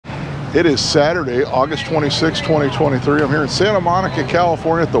It is Saturday, August 26, 2023. I'm here in Santa Monica,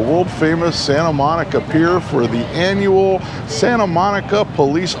 California at the world-famous Santa Monica Pier for the annual Santa Monica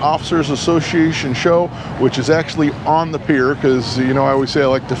Police Officers Association show, which is actually on the pier because, you know, I always say I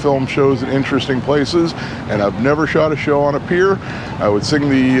like to film shows in interesting places, and I've never shot a show on a pier. I would sing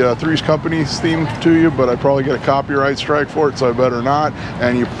the Three's Company's theme to you, but I'd probably get a copyright strike for it, so I better not,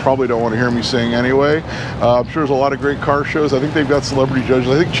 and you probably don't want to hear me sing anyway. I'm sure there's a lot of great car shows. I think they've got celebrity judges.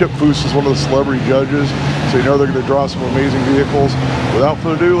 I think Chip Foose is one of the celebrity judges, so you know they're going to draw some amazing vehicles. Without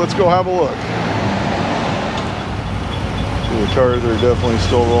further ado, let's go have a look. See, the cars are definitely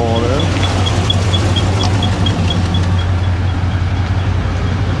still rolling in.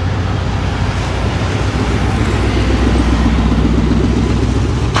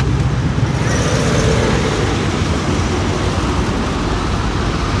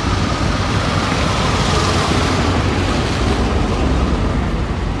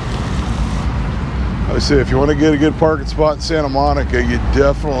 I say, if you want to get a good parking spot in Santa Monica, you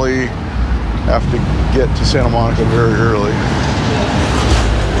definitely have to get to Santa Monica very early.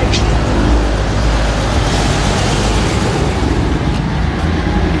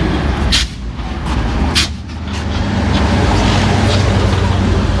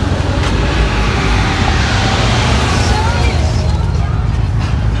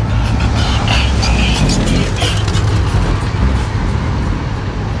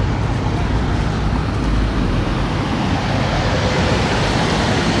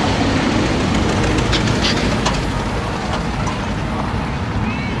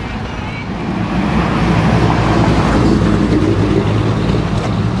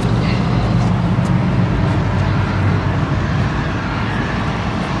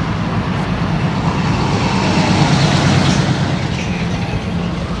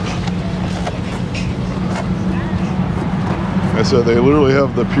 So they literally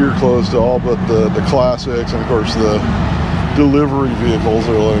have the pier closed to all but the classics, and of course the delivery vehicles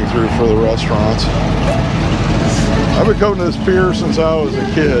are letting through for the restaurants. I've been coming to this pier since I was a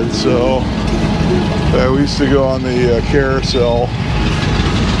kid, so we used to go on the carousel.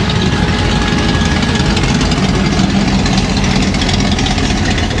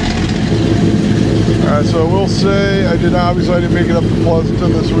 Alright, so I will say I didn't make it up to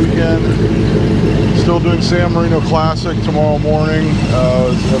Pleasanton this weekend. Still doing San Marino Classic tomorrow morning,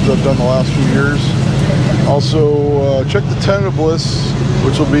 as I've done the last few years. Also, check the tentative list,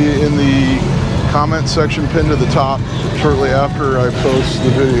 which will be in the comment section pinned to the top shortly after I post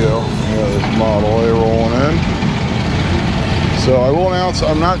the video. This Model A rolling in. So I will announce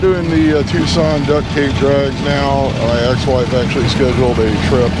I'm not doing the Tucson duct tape drags now. My ex-wife actually scheduled a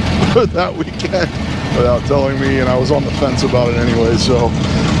trip that weekend without telling me, and I was on the fence about it anyway, so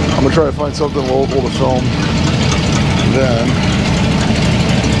I'm gonna try to find something local to film then.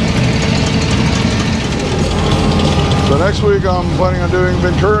 So next week I'm planning on doing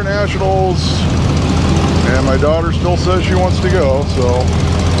Ventura Nationals, and my daughter still says she wants to go, so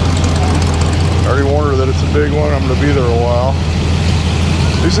I already warned her that it's a big one. I'm gonna be there a while.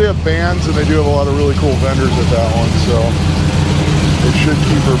 At least they have bands, and they do have a lot of really cool vendors at that one, so it should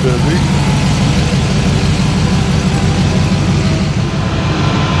keep her busy.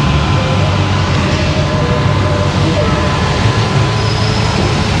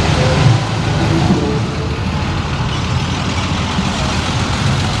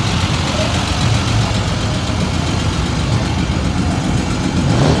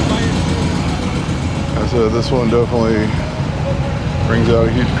 So this one definitely brings out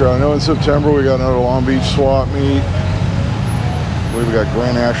a huge crowd. I know in September we got another Long Beach swap meet. We've got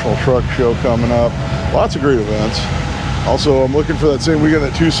Grand National Truck Show coming up. Lots of great events. Also, I'm looking for that same weekend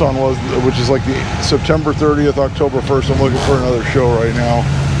that Tucson was, which is like the September 30th, October 1st. I'm looking for another show right now,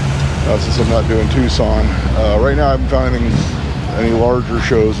 since I'm not doing Tucson. Right now I haven't found any larger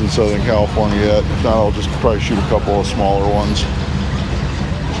shows in Southern California yet. If not, I'll just probably shoot a couple of smaller ones.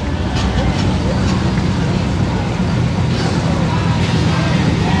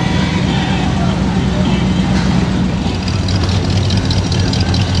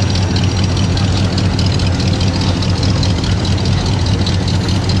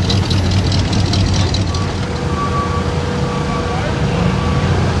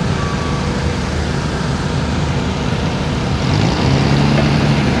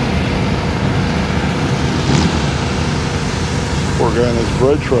 Guy in this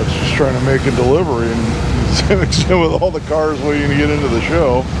bread truck's just trying to make a delivery, and he's mixed in with all the cars waiting to get into the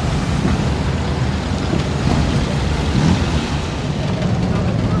show.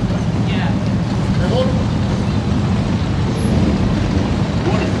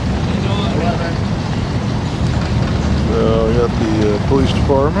 So we got the police department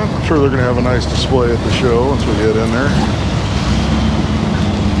department. I'm sure they're going to have a nice display at the show once we get in there.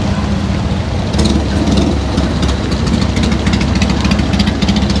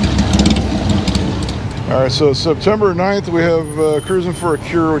 Alright, so September 9th we have Cruising for a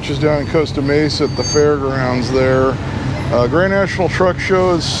Cure, which is down in Costa Mesa at the fairgrounds there. Grand National Truck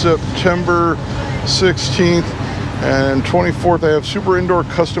Show is September 16th, and 24th I have Super Indoor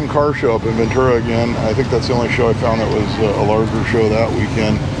Custom Car Show up in Ventura again. I think that's the only show I found that was a larger show that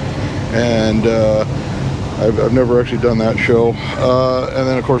weekend, and I've never actually done that show. And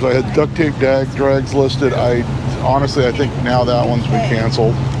then of course I had Duct Tape Drags listed. Honestly I think now that one's been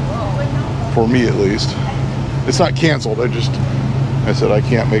canceled, for me at least. It's not canceled, I said I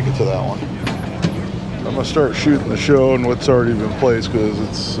can't make it to that one. I'm gonna start shooting the show and what's already been placed, because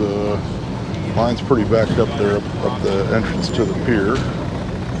it's line's pretty backed up there up the entrance to the pier.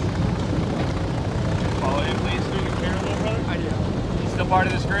 Follow you please through the camera, little brother. I do. He's still part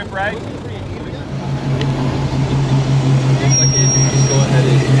of this group, right? Just go ahead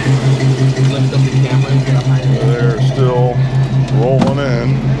and lift up the camera and get up higher. They're still rolling in.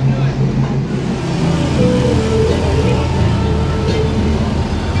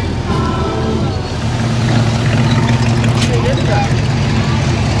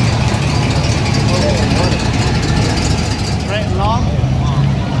 Trent Long.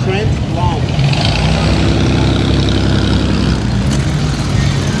 Trent Long.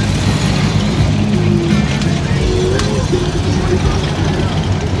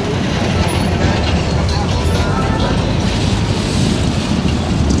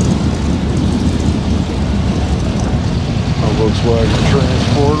 Volkswagen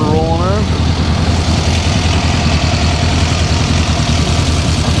Transporter rolling in.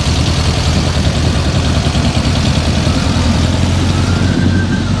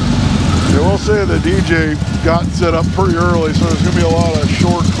 I will say the DJ got set up pretty early, so there's going to be a lot of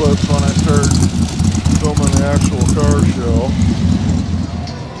short clips when I start filming the actual car show.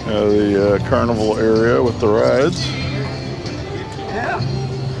 The carnival area with the rides.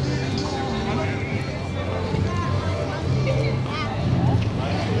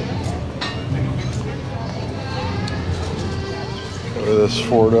 This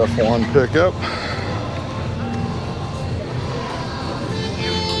Ford F1 pickup.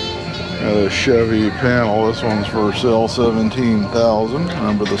 Got a Chevy panel. This one's for sale, $17,000.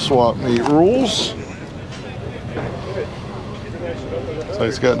 Remember the swap meet rules. So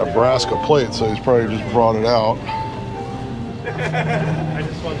he's got Nebraska plate, so he's probably just brought it out. I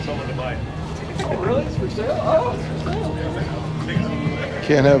just want someone to buy it. Oh, really? It's for sale? Oh, it's for sale.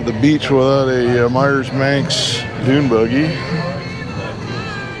 Can't have the beach without a Myers-Manx dune buggy.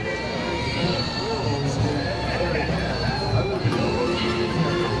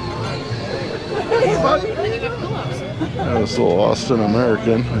 This little Austin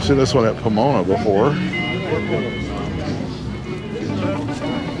American. I've seen this one at Pomona before.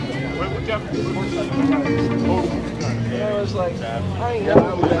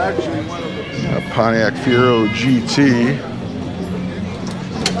 A Pontiac Fiero GT.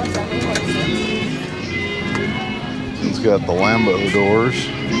 It's got the Lambo doors.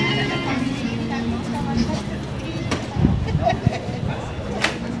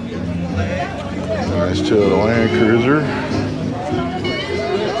 Nice Toyota Land Cruiser.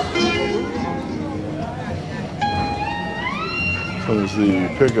 There's the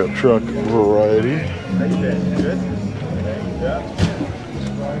pickup truck variety.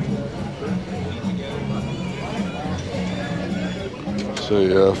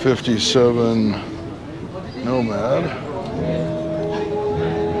 So 57 Nomad.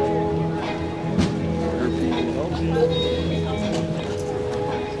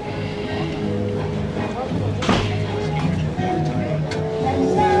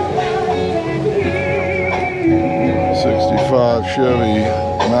 Chevy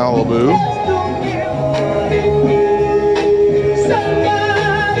Malibu.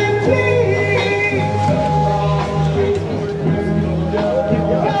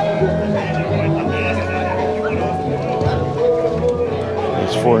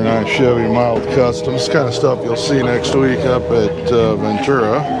 It's 49 Chevy Mild Custom. This kind of stuff you'll see next week up at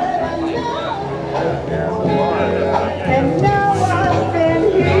Ventura.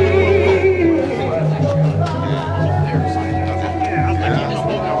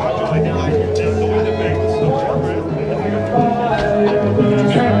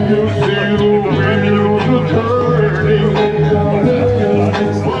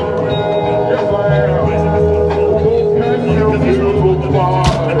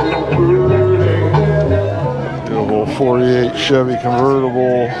 Beautiful 48 Chevy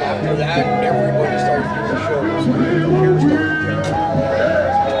convertible. After that, everybody started doing shows.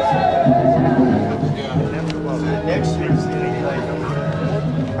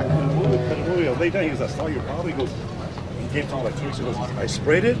 laid down. He goes, I saw your bottle. He goes, he came to me like 2 weeks ago. I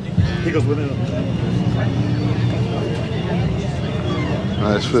sprayed it. He goes, within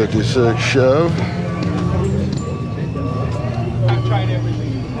Nice 56 shove. I've tried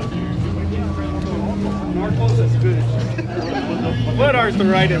everything. Narcos is good. Blood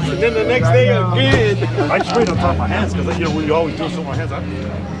arthritis, and then the next day again. I sprayed on top of my hands because you know when you always do something on my hands.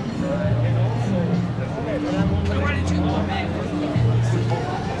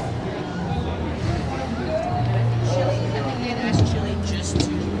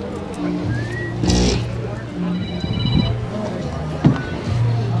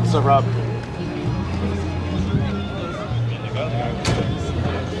 So Rob.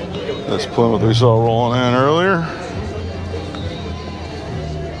 This Plymouth we saw rolling in earlier.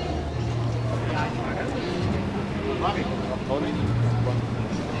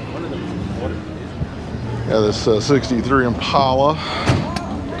 Yeah, this 63 Impala.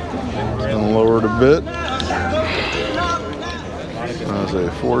 It's been lowered a bit. That's a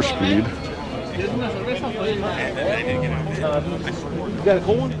 4-speed. You got a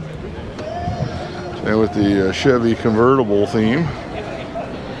cold one? And with the Chevy convertible theme,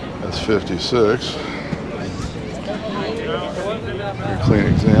 that's 56. A clean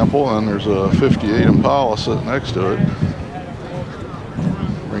example, and there's a 58 Impala sitting next to it.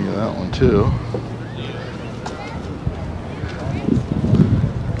 Bring you that one too.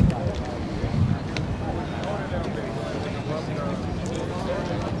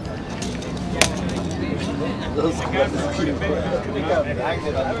 So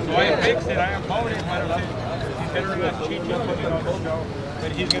I fixed it. I apologize. He's better not cheat you, but we're gonna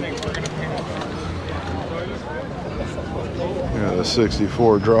pay him. Yeah, the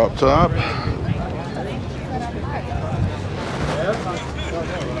 64 drop top. You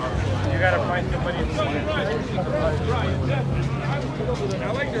gotta find somebody.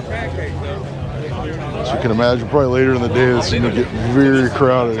 I like their pancakes though. As you can imagine, probably later in the day it's going to get very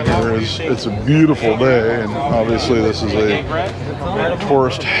crowded in here. It's a beautiful day, and obviously this is a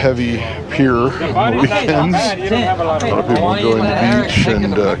tourist-heavy pier on the weekends. A lot of people enjoying the beach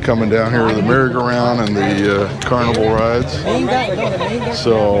and coming down here to the merry-go-round and the carnival rides.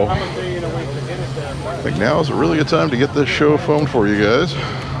 So I think now is a really good time to get this show filmed for you guys.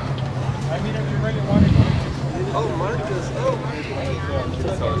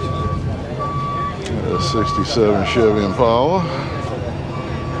 67 Chevy Impala.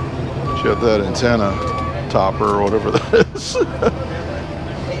 Check that antenna topper or whatever that is.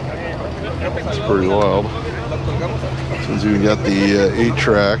 It's pretty wild. Since you got the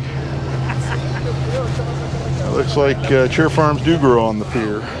 8-track. It looks like chair farms do grow on the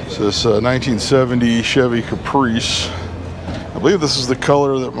pier. It's this 1970 Chevy Caprice. I believe this is the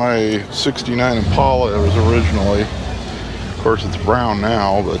color that my 69 Impala was originally. Of course it's brown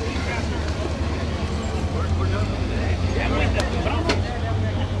now, but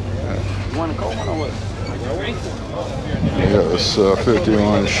yeah, this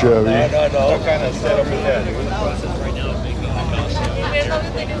 51 Chevy. What kind of setup is that?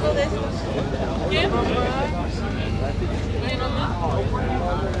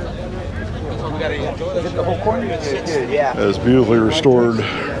 That's beautifully restored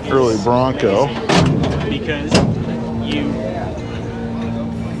early Bronco. Because you,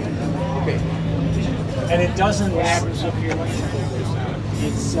 and it doesn't average up here like that.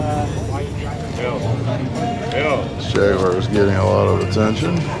 It's This Jaguar is getting a lot of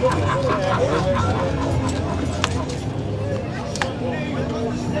attention.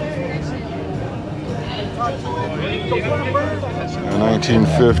 A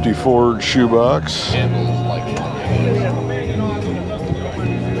 1950 Ford shoebox.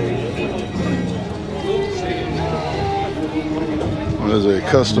 It is a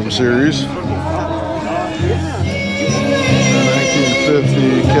custom series. A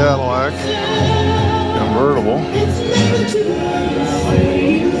 1950 Cadillac convertible.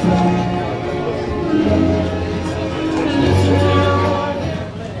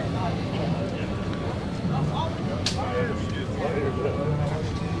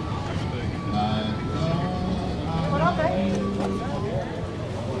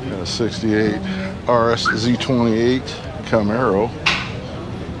 Got a 68 RS Z28 Camaro.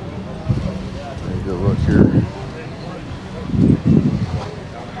 Take a good look here.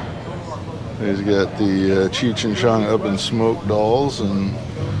 He's got the Cheech and Chong Up in Smoke dolls and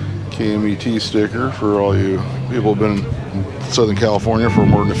KMET sticker for all you people who have been in Southern California for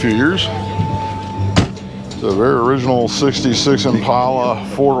more than a few years. It's a very original 66 Impala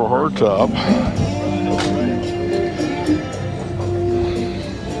 4-door hardtop.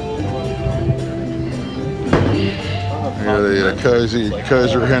 I got a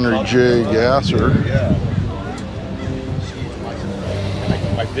Kaiser Henry J gasser.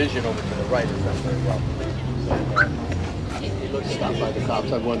 My vision over to the right is not very well. He looks stopped by the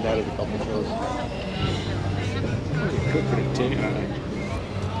cops. I've won that at a couple of shows.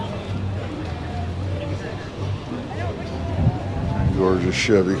 Gorgeous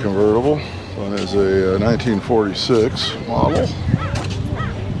Chevy convertible. One is a 1946 model.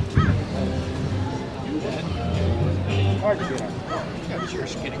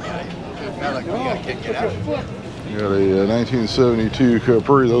 You got a 1972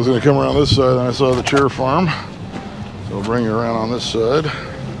 Capri. That was going to come around this side, and I saw the chair farm. So I'll bring you around on this side.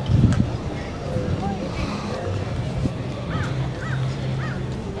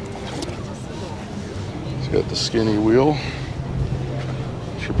 It's got the skinny wheel.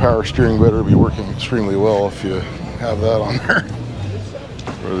 Your power steering better be working extremely well if you have that on there.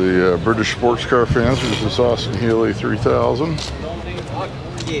 For the British sports car fans, this is Austin Healey 3000.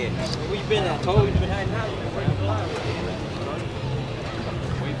 Yeah, where you been at? Told you been hiding out.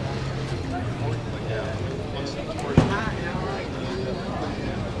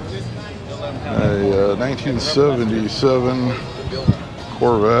 A 1977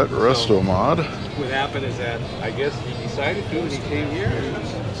 Corvette Resto Mod. What happened is that I guess he decided to and he came here and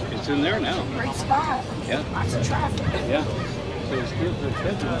it's in there now. Great spot. Yeah. Lots of traffic. Yeah. So it's good for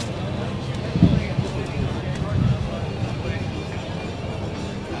attention.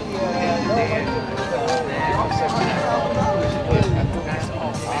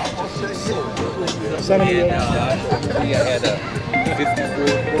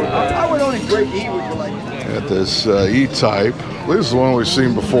 I would only grade E, would you like? Got this E-Type. This is the one we've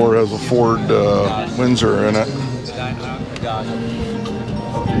seen before. It has a Ford Windsor in it.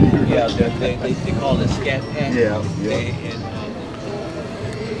 Yeah, they call it a scat pack. Yeah.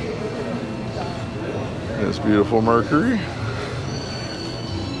 This beautiful Mercury.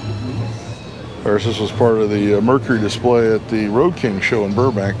 Of course, this was part of the Mercury display at the Road King show in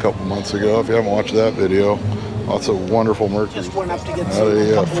Burbank a couple months ago. If you haven't watched that video, lots of wonderful Mercury. Just went up to get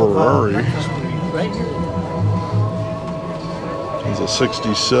a Ferrari. It's a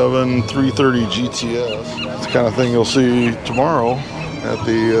 67 330 GTS. It's the kind of thing you'll see tomorrow at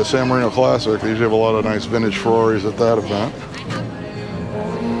the San Marino Classic. They usually have a lot of nice vintage Ferraris at that event.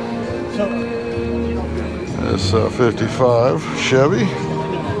 This 55 Chevy.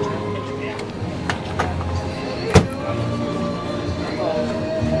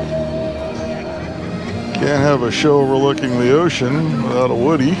 Can't have a show overlooking the ocean without a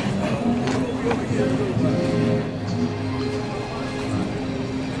Woody.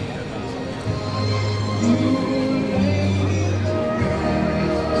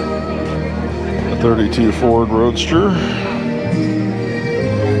 A 32 Ford Roadster.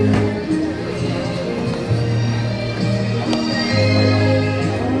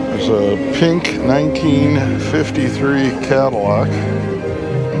 There's a pink 1953 Cadillac.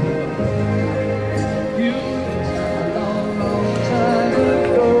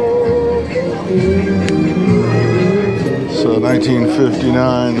 It's a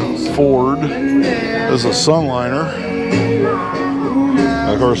 1959 Ford. This is a Sunliner.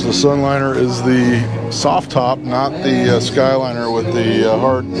 Of course, the Sunliner is the soft top, not the Skyliner with the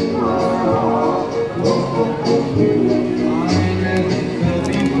hard.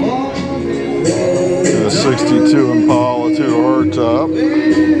 The 62 Impala 2 hard top.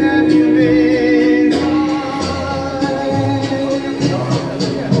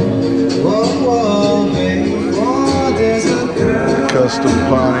 Custom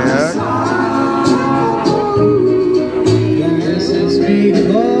Pontiac.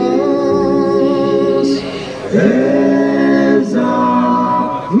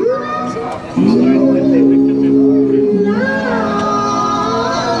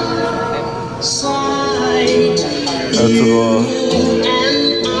 That's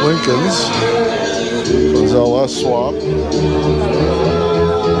Lincoln's. It's LS swap.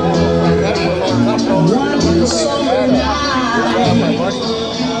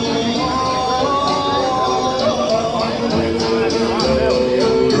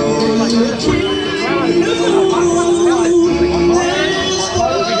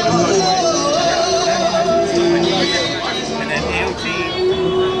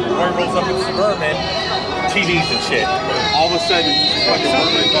 Rolls up in Suburban, TVs and shit. All of a sudden,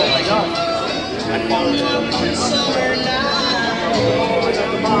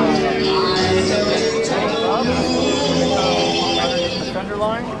 Fender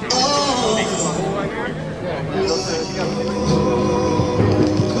line?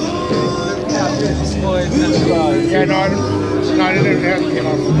 yeah, no, I didn't have to get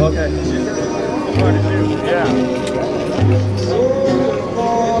off. Okay. Yeah. Yeah,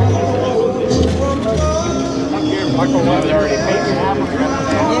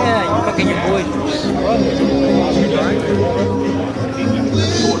 you're cooking your boys.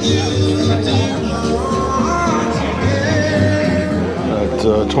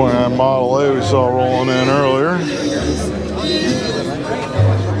 That 29 Model A we saw rolling in earlier.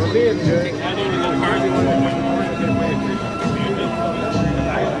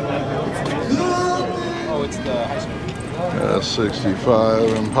 Oh, it's the high school.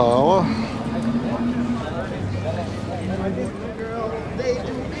 65 Impala.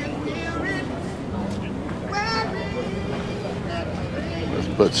 That's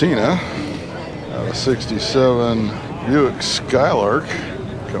Patina. A 67 Buick Skylark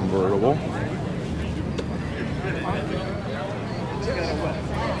convertible.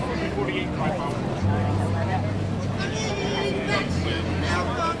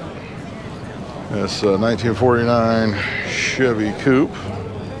 That's a 1949 Chevy Coupe.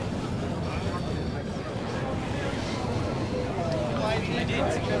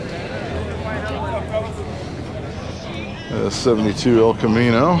 That's 72 El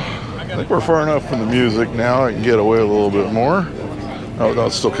Camino. I think we're far enough from the music now. I can get away a little bit more. Oh, no,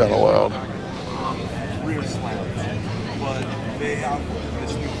 it's still kind of loud. Rear slats, but they have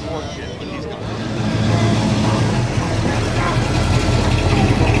this new fork kit, but he's got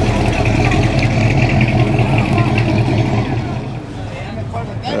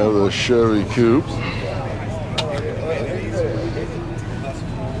I have the Chevy Coupe.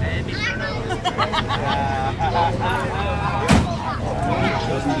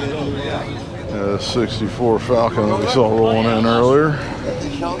 The 64 Falcon that we saw rolling in earlier.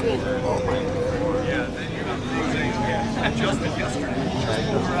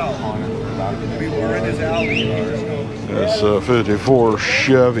 We were in his alley. That's a 54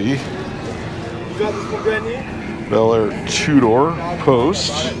 Chevy You got this one brand new? Bel Air two-door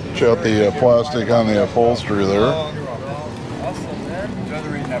post. Check out the plastic on the upholstery there. Awesome, man. The other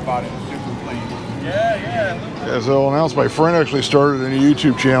reason I bought it was super clean. Yeah. As I'll announce, my friend actually started a new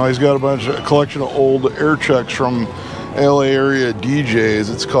YouTube channel. He's got a collection of old air checks from LA area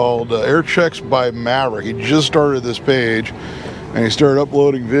DJs. It's called Air Checks by Maverick. He just started this page and he started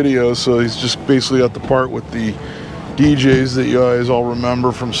uploading videos, so he's just basically at the part with the DJs that you guys all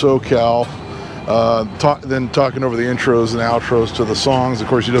remember from SoCal, then talking over the intros and outros to the songs. Of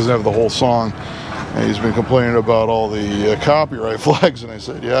course, he doesn't have the whole song, and he's been complaining about all the copyright flags, and I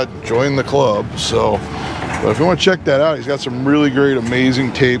said, yeah, join the club. So, but if you want to check that out, he's got some really great,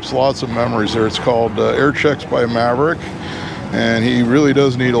 amazing tapes, lots of memories there. It's called Air Checks by Maverick, and he really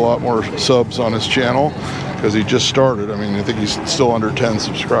does need a lot more subs on his channel because he just started. I mean, I think he's still under 10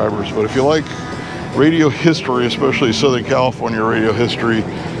 subscribers, but if you like radio history, especially Southern California radio history,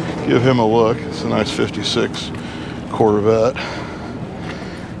 give him a look. It's a nice 56 Corvette,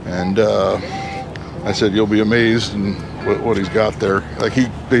 and I said you'll be amazed in what he's got there. Like, he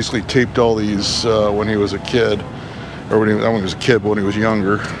basically taped all these when he was a kid, or when he was a kid, but when he was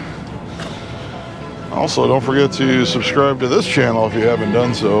younger. Also, don't forget to subscribe to this channel if you haven't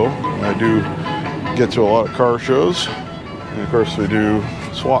done so. I do get to a lot of car shows, and of course we do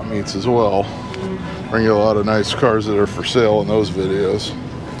swap meets as well. Bring you a lot of nice cars that are for sale in those videos.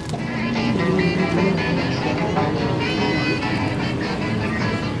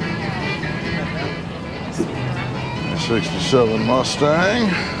 67 Mustang.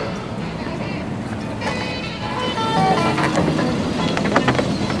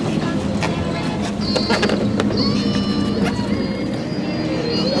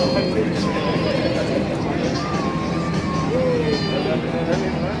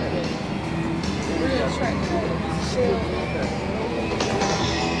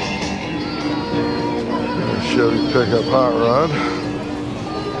 Chevy pickup hot rod.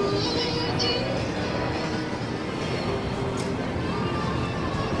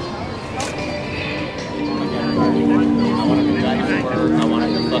 I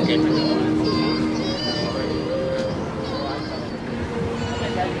wanted to fucking.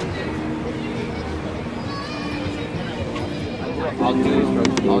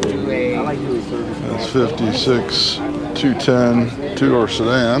 I'll do a. I like doing service. That's 56 210 two-door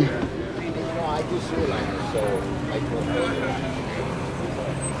sedan.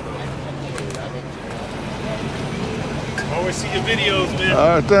 Always see your videos, man. All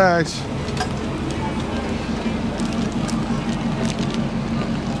right, thanks.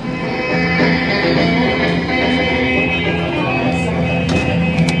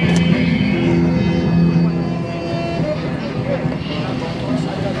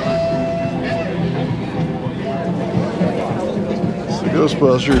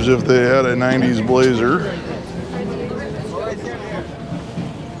 Ghostbusters if they had a 90s Blazer.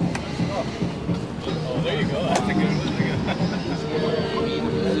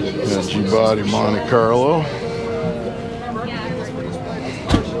 body Monte Carlo.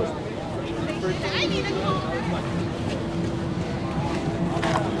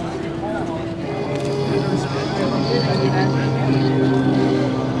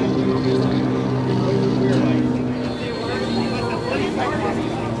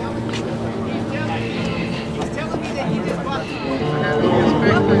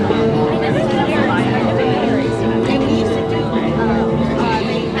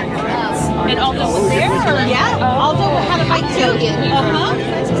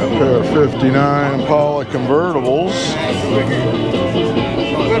 A pair of 59 Impala convertibles.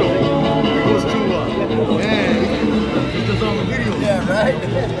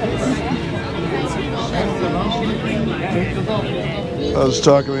 I was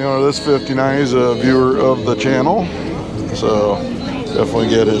talking to the owner of this 59. He's a viewer of the channel, so definitely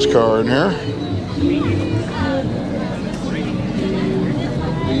get his car in here.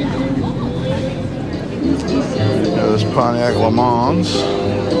 This Pontiac Le Mans.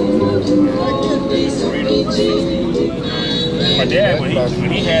 My dad, when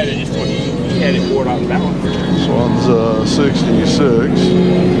he had it, he had it poured out the back. This one's 66.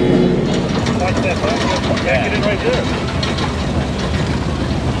 Yeah, get it right there.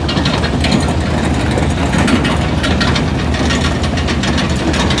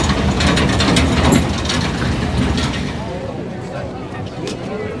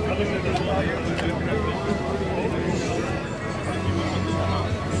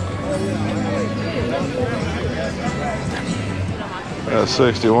 That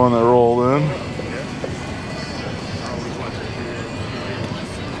 61 that rolled in.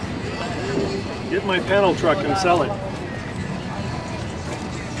 Get my panel truck and sell it.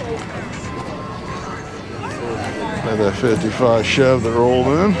 Had that 55 Chev that rolled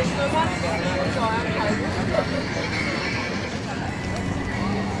in.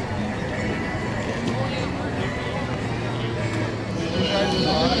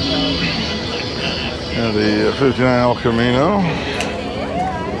 And the 59 El Camino.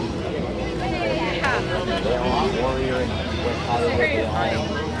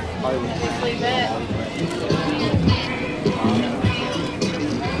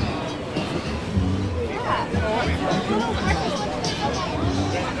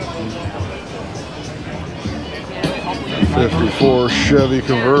 '54 Chevy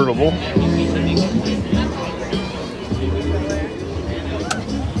convertible.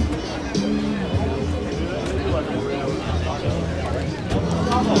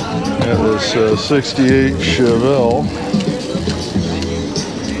 And this 68 Chevelle.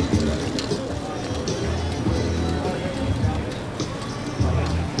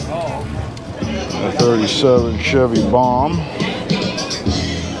 A 37 Chevy Bomb.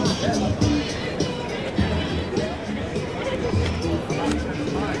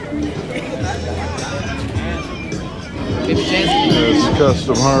 It's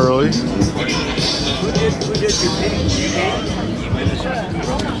custom Harley.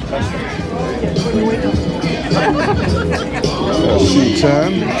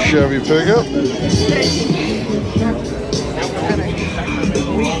 C10 Chevy pickup.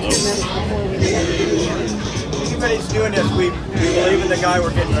 Everybody's doing this. We believe in the guy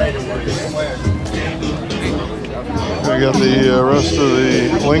we're getting ready to work with. I got the rest of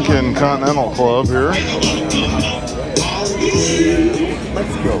the Lincoln Continental Club here.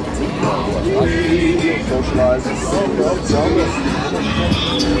 Let's go. Socialize.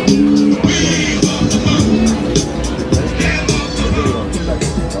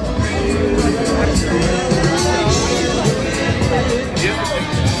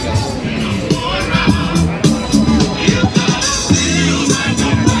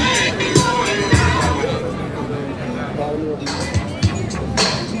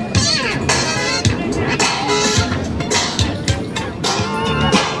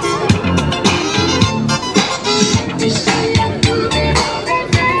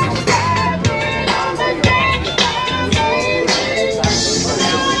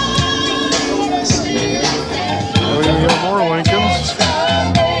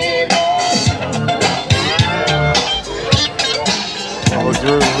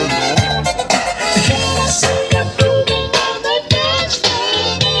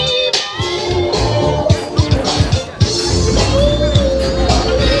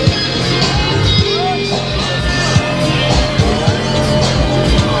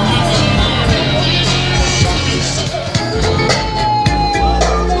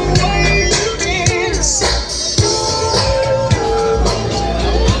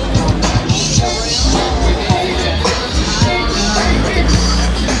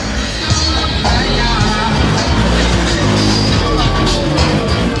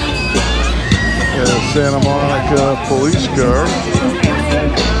 police car.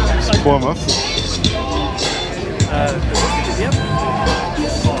 It's Plymouth.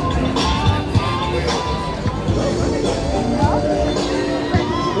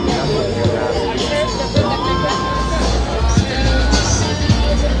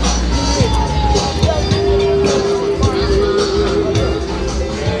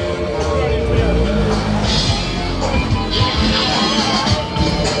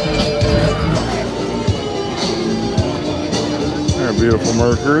 Beautiful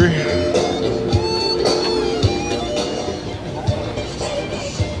Mercury.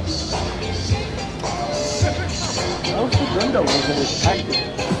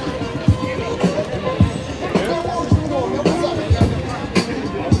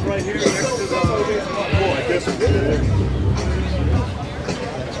 Right here next to the I guess it is.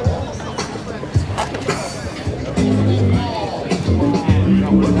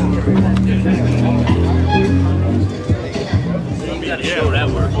 Show that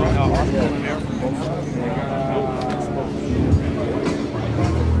work.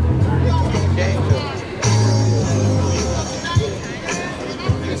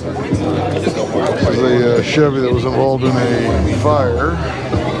 The Chevy that was involved in a fire,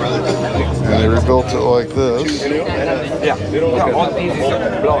 and they rebuilt it like this. Yeah, all these is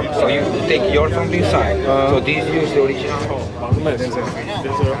blocked, so you take yours from this side. So these use the original.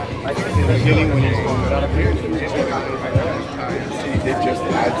 It just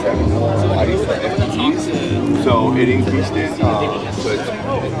adds that body for FTEs, so it increased it.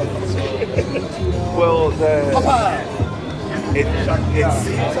 Well, it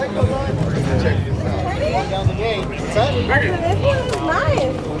seems like down the gate. This is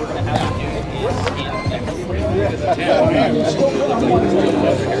nice.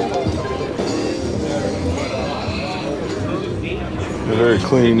 A very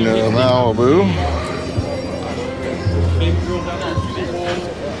clean Malibu.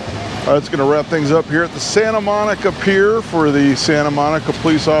 All right, it's going to wrap things up here at the Santa Monica Pier for the Santa Monica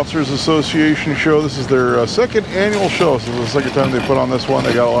Police Officers Association show. This is their second annual show, so this is the second time they put on this one.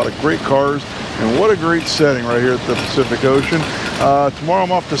 They got a lot of great cars, and what a great setting right here at the Pacific Ocean. Tomorrow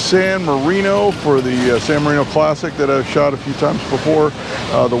I'm off to San Marino for the San Marino Classic that I've shot a few times before.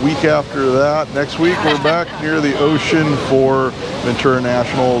 The week after that, next week, we're back near the ocean for Ventura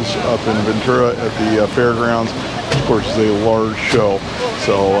Nationals up in Ventura at the fairgrounds. Of course, it's a large show,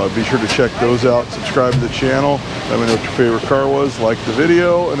 so be sure to check those out. Subscribe to the channel. Let me know what your favorite car was. Like the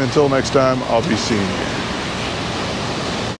video, and until next time, I'll be seeing you.